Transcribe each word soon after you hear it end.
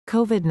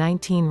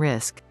COVID-19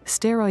 risk,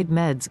 steroid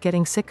meds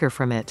getting sicker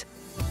from it.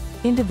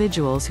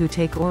 Individuals who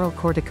take oral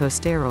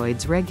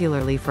corticosteroids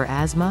regularly for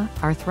asthma,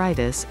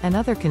 arthritis, and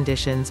other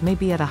conditions may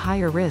be at a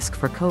higher risk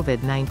for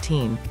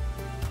COVID-19.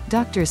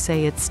 Doctors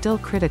say it's still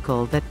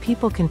critical that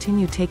people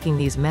continue taking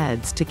these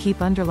meds to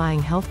keep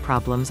underlying health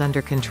problems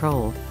under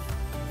control.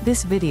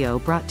 This video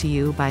brought to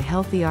you by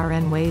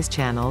HealthyRN Ways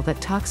channel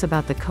that talks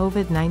about the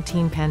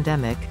COVID-19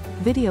 pandemic,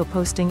 video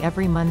posting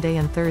every Monday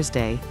and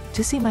Thursday.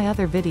 To see my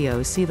other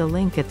videos, see the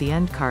link at the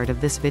end card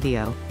of this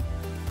video.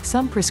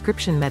 Some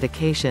prescription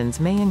medications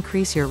may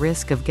increase your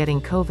risk of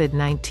getting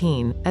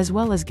COVID-19, as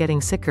well as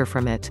getting sicker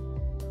from it.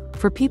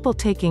 For people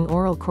taking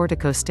oral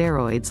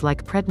corticosteroids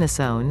like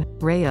prednisone,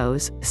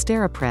 Rayos,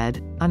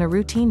 Steroid, on a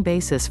routine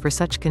basis for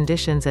such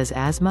conditions as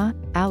asthma,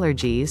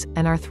 allergies,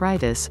 and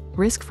arthritis,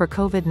 risk for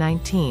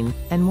COVID-19,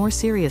 and more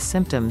serious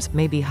symptoms,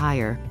 may be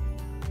higher.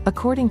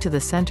 According to the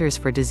Centers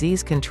for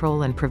Disease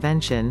Control and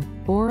Prevention,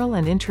 oral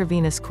and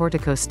intravenous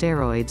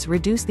corticosteroids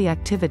reduce the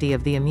activity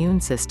of the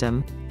immune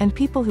system, and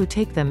people who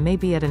take them may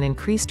be at an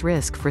increased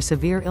risk for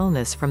severe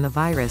illness from the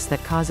virus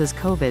that causes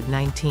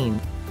COVID-19.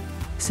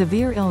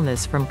 Severe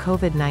illness from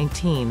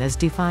COVID-19 is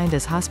defined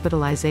as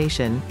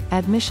hospitalization,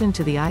 admission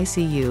to the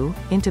ICU,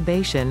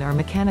 intubation or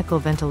mechanical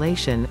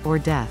ventilation, or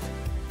death.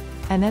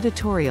 An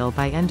editorial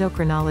by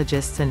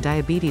endocrinologists and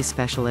diabetes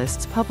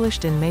specialists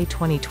published in May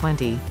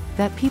 2020,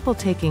 that people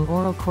taking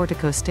oral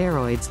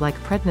corticosteroids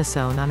like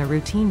prednisone on a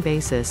routine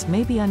basis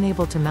may be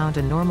unable to mount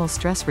a normal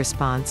stress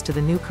response to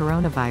the new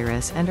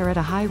coronavirus and are at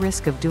a high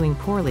risk of doing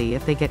poorly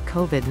if they get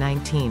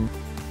COVID-19.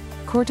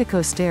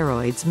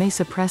 Corticosteroids may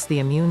suppress the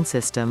immune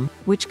system,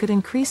 which could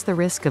increase the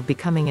risk of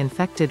becoming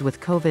infected with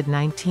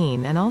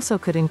COVID-19 and also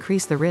could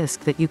increase the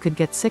risk that you could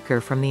get sicker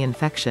from the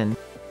infection.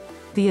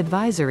 The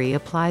advisory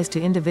applies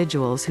to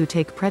individuals who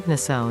take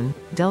prednisone,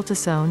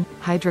 deltasone,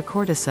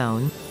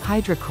 hydrocortisone,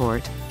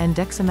 hydrocort, and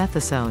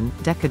dexamethasone,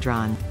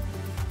 Decadron.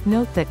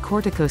 Note that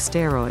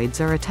corticosteroids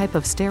are a type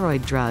of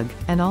steroid drug,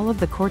 and all of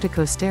the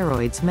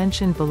corticosteroids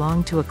mentioned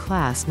belong to a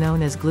class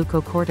known as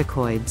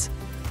glucocorticoids.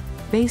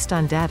 Based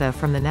on data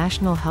from the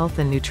National Health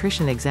and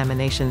Nutrition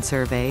Examination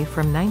Survey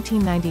from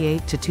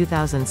 1998 to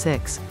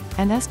 2006,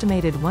 an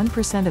estimated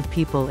 1% of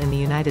people in the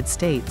United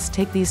States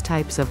take these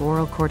types of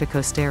oral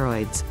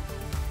corticosteroids.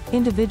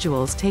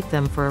 Individuals take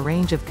them for a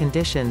range of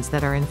conditions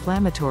that are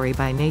inflammatory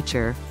by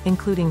nature,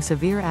 including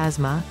severe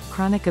asthma,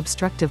 chronic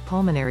obstructive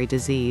pulmonary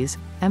disease,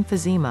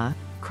 emphysema,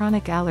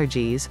 chronic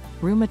allergies,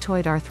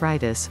 rheumatoid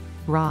arthritis,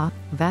 RA,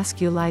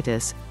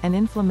 vasculitis, and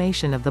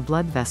inflammation of the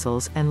blood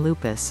vessels, and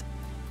lupus.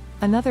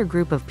 Another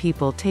group of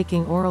people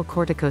taking oral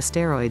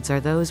corticosteroids are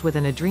those with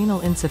an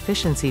adrenal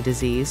insufficiency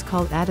disease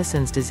called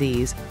Addison's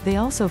disease. They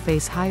also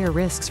face higher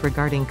risks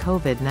regarding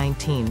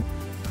COVID-19.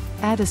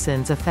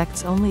 Addison's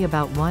affects only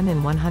about 1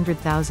 in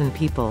 100,000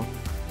 people.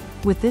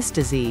 With this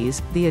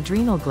disease, the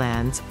adrenal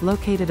glands,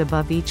 located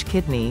above each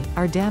kidney,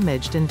 are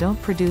damaged and don't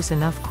produce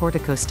enough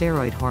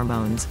corticosteroid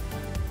hormones.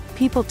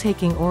 People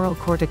taking oral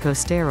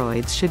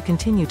corticosteroids should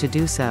continue to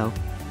do so.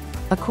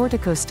 A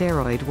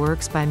corticosteroid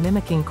works by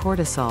mimicking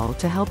cortisol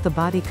to help the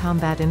body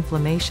combat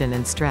inflammation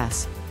and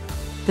stress.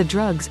 The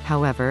drugs,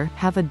 however,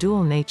 have a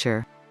dual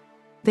nature.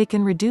 They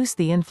can reduce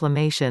the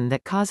inflammation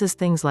that causes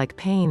things like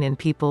pain in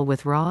people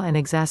with RA and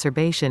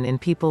exacerbation in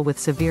people with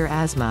severe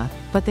asthma,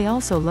 but they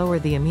also lower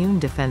the immune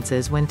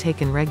defenses when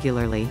taken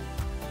regularly.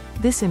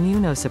 This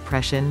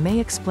immunosuppression may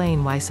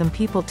explain why some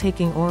people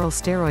taking oral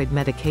steroid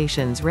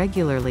medications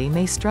regularly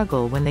may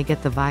struggle when they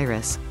get the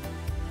virus.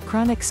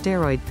 Chronic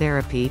steroid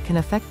therapy can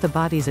affect the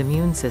body's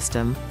immune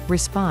system,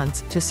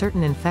 response to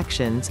certain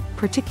infections,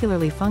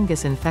 particularly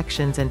fungus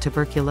infections and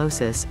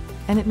tuberculosis,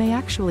 and it may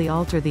actually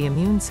alter the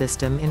immune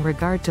system in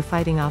regard to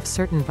fighting off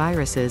certain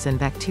viruses and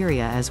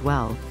bacteria as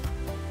well.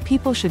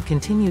 People should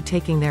continue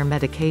taking their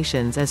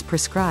medications as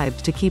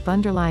prescribed to keep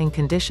underlying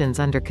conditions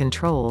under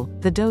control.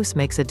 The dose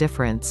makes a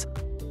difference.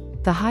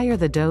 The higher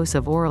the dose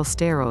of oral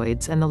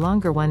steroids and the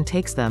longer one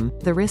takes them,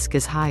 the risk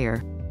is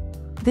higher.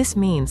 This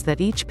means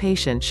that each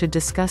patient should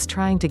discuss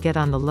trying to get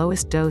on the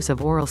lowest dose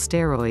of oral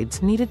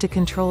steroids needed to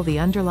control the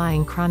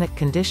underlying chronic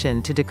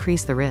condition to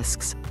decrease the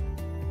risks.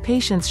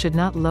 Patients should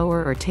not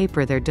lower or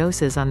taper their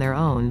doses on their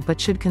own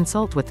but should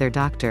consult with their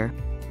doctor.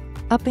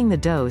 Upping the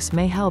dose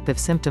may help if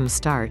symptoms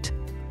start.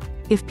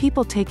 If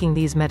people taking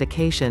these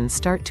medications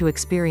start to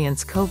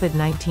experience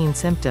COVID-19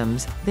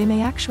 symptoms, they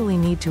may actually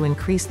need to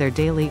increase their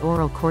daily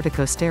oral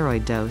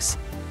corticosteroid dose.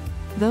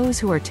 Those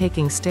who are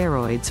taking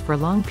steroids for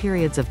long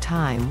periods of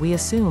time we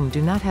assume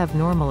do not have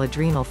normal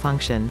adrenal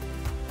function.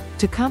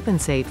 To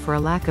compensate for a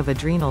lack of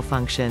adrenal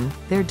function,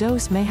 their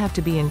dose may have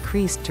to be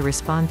increased to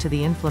respond to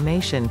the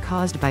inflammation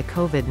caused by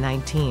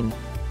COVID-19.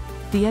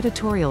 The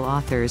editorial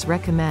authors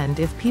recommend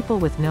if people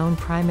with known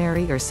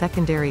primary or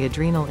secondary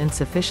adrenal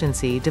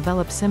insufficiency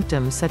develop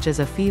symptoms such as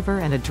a fever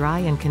and a dry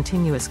and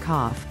continuous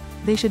cough,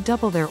 they should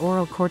double their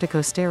oral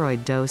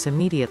corticosteroid dose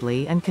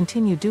immediately and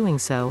continue doing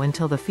so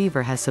until the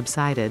fever has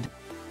subsided.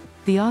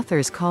 The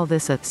authors call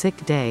this a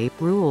sick day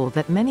rule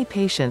that many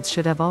patients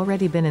should have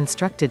already been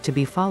instructed to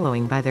be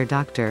following by their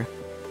doctor.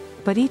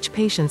 But each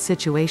patient's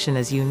situation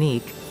is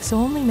unique, so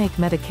only make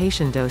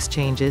medication dose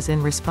changes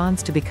in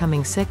response to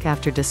becoming sick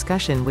after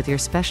discussion with your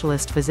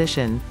specialist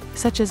physician,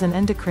 such as an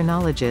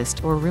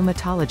endocrinologist or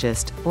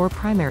rheumatologist, or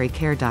primary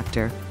care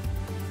doctor.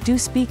 Do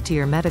speak to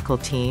your medical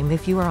team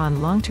if you are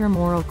on long-term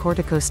oral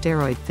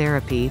corticosteroid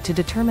therapy to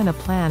determine a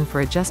plan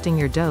for adjusting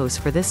your dose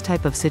for this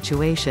type of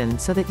situation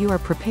so that you are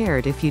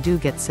prepared if you do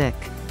get sick.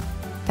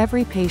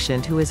 Every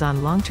patient who is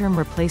on long-term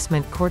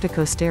replacement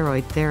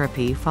corticosteroid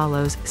therapy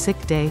follows sick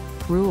day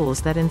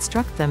rules that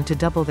instruct them to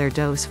double their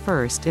dose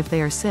first if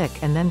they are sick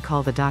and then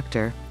call the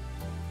doctor.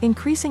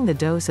 Increasing the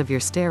dose of your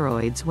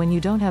steroids when you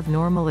don't have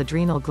normal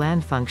adrenal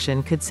gland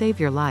function could save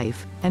your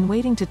life, and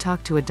waiting to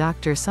talk to a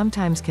doctor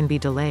sometimes can be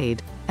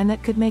delayed, and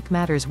that could make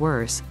matters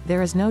worse.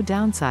 There is no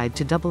downside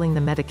to doubling the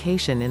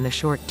medication in the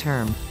short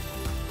term.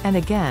 And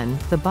again,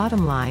 the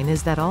bottom line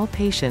is that all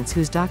patients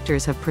whose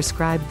doctors have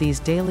prescribed these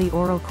daily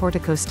oral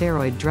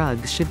corticosteroid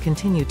drugs should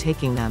continue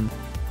taking them.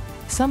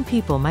 Some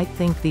people might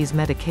think these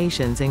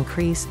medications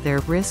increase their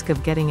risk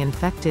of getting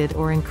infected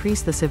or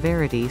increase the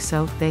severity,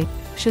 so they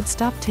should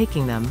stop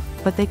taking them,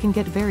 but they can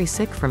get very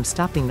sick from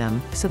stopping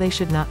them, so they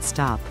should not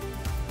stop.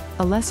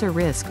 A lesser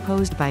risk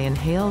posed by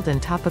inhaled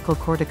and topical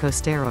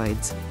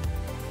corticosteroids.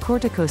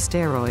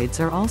 Corticosteroids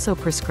are also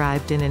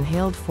prescribed in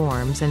inhaled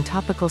forms and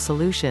topical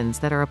solutions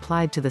that are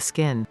applied to the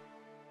skin.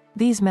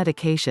 These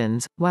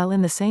medications, while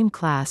in the same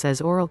class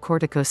as oral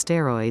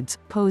corticosteroids,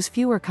 pose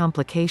fewer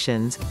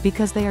complications,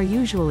 because they are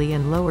usually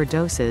in lower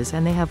doses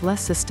and they have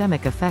less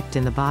systemic effect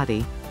in the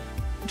body.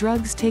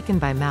 Drugs taken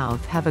by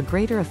mouth have a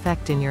greater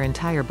effect in your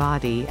entire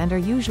body and are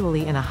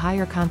usually in a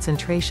higher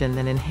concentration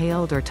than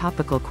inhaled or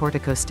topical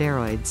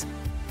corticosteroids.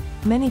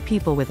 Many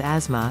people with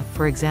asthma,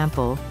 for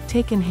example,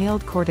 take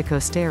inhaled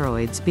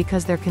corticosteroids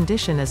because their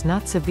condition is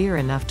not severe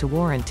enough to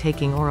warrant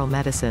taking oral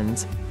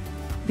medicines.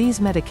 These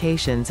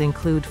medications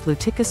include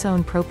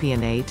fluticasone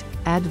propionate,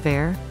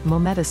 Advair,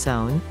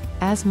 mometasone,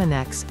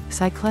 Asmanex,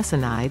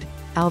 cyclesinide,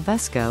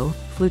 Alvesco,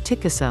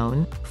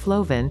 fluticasone,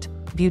 Flovent,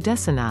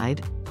 budesonide,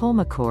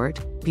 Pulmicort,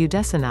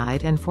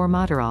 budesonide and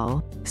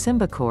formoterol,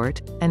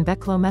 Symbicort, and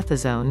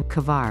beclomethasone,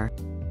 Cavar.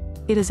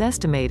 It is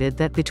estimated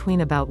that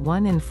between about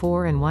 1 in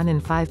 4 and 1 in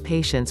 5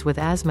 patients with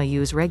asthma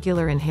use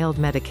regular inhaled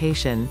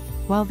medication.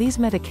 While these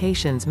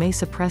medications may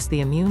suppress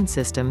the immune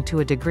system to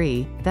a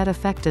degree, that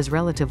effect is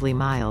relatively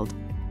mild.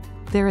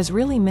 There is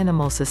really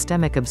minimal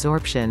systemic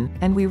absorption,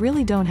 and we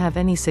really don't have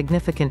any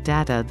significant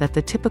data that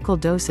the typical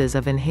doses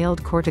of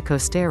inhaled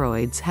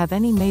corticosteroids have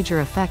any major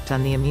effect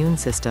on the immune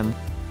system.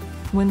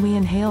 When we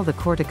inhale the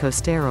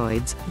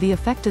corticosteroids, the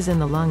effect is in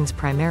the lungs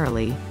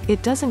primarily.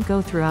 It doesn't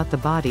go throughout the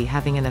body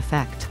having an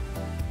effect.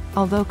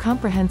 Although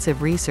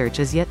comprehensive research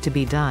is yet to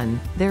be done,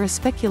 there is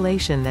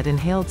speculation that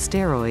inhaled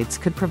steroids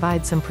could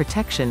provide some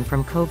protection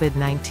from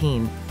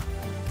COVID-19.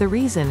 The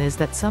reason is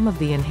that some of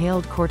the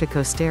inhaled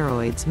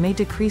corticosteroids may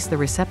decrease the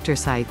receptor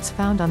sites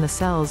found on the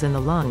cells in the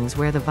lungs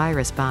where the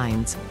virus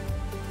binds.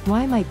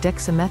 Why might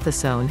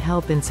dexamethasone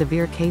help in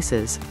severe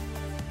cases?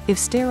 If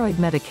steroid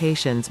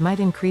medications might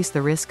increase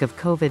the risk of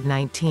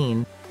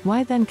COVID-19,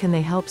 why then can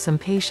they help some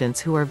patients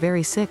who are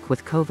very sick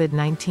with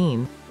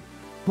COVID-19?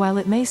 While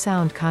it may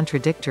sound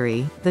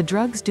contradictory, the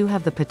drugs do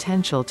have the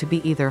potential to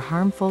be either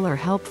harmful or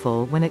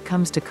helpful when it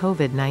comes to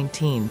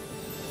COVID-19.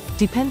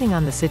 Depending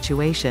on the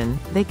situation,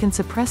 they can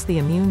suppress the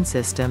immune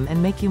system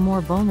and make you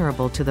more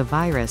vulnerable to the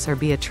virus or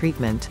be a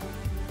treatment.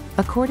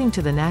 According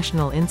to the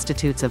National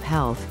Institutes of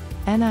Health,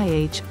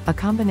 NIH, a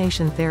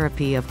combination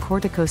therapy of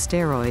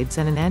corticosteroids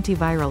and an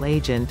antiviral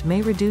agent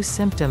may reduce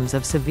symptoms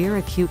of severe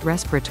acute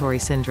respiratory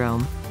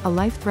syndrome, a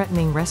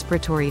life-threatening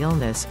respiratory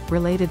illness,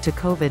 related to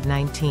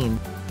COVID-19.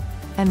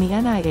 And the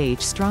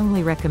NIH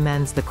strongly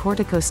recommends the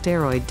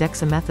corticosteroid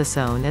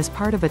dexamethasone as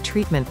part of a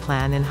treatment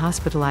plan in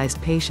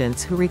hospitalized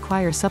patients who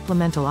require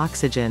supplemental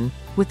oxygen,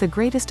 with the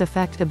greatest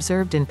effect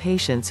observed in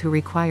patients who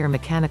require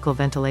mechanical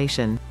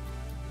ventilation.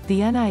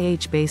 The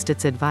NIH based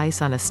its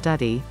advice on a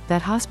study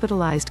that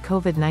hospitalized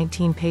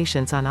COVID-19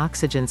 patients on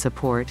oxygen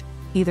support,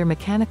 either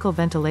mechanical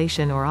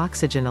ventilation or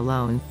oxygen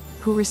alone,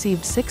 who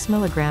received 6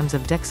 mg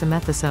of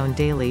dexamethasone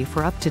daily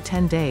for up to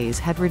 10 days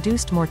had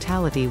reduced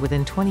mortality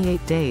within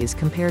 28 days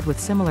compared with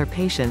similar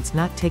patients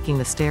not taking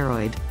the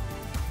steroid.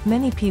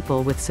 Many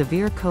people with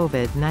severe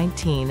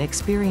COVID-19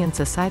 experience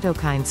a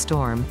cytokine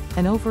storm,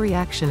 an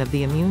overreaction of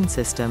the immune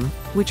system,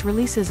 which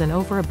releases an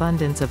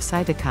overabundance of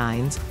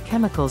cytokines,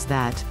 chemicals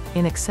that,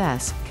 in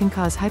excess, can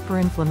cause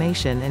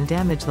hyperinflammation and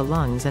damage the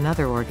lungs and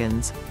other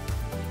organs.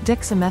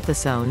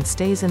 Dexamethasone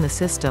stays in the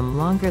system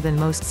longer than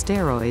most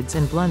steroids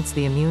and blunts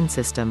the immune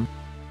system.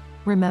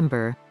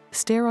 Remember,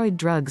 steroid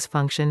drugs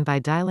function by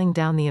dialing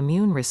down the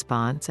immune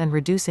response and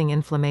reducing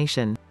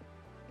inflammation.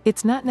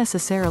 It's not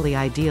necessarily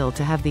ideal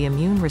to have the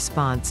immune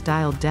response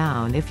dialed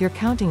down if you're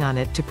counting on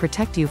it to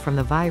protect you from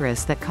the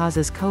virus that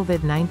causes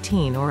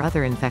COVID-19 or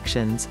other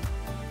infections.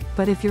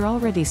 But if you're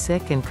already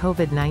sick and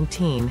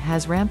COVID-19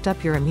 has ramped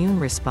up your immune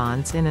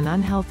response in an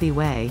unhealthy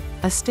way,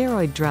 a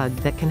steroid drug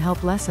that can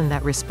help lessen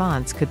that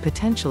response could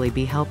potentially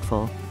be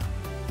helpful.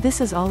 This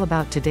is all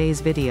about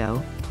today's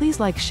video. Please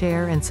like,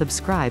 share and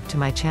subscribe to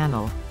my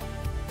channel.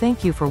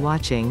 Thank you for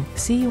watching,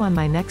 see you on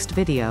my next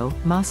video,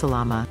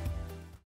 Masalama.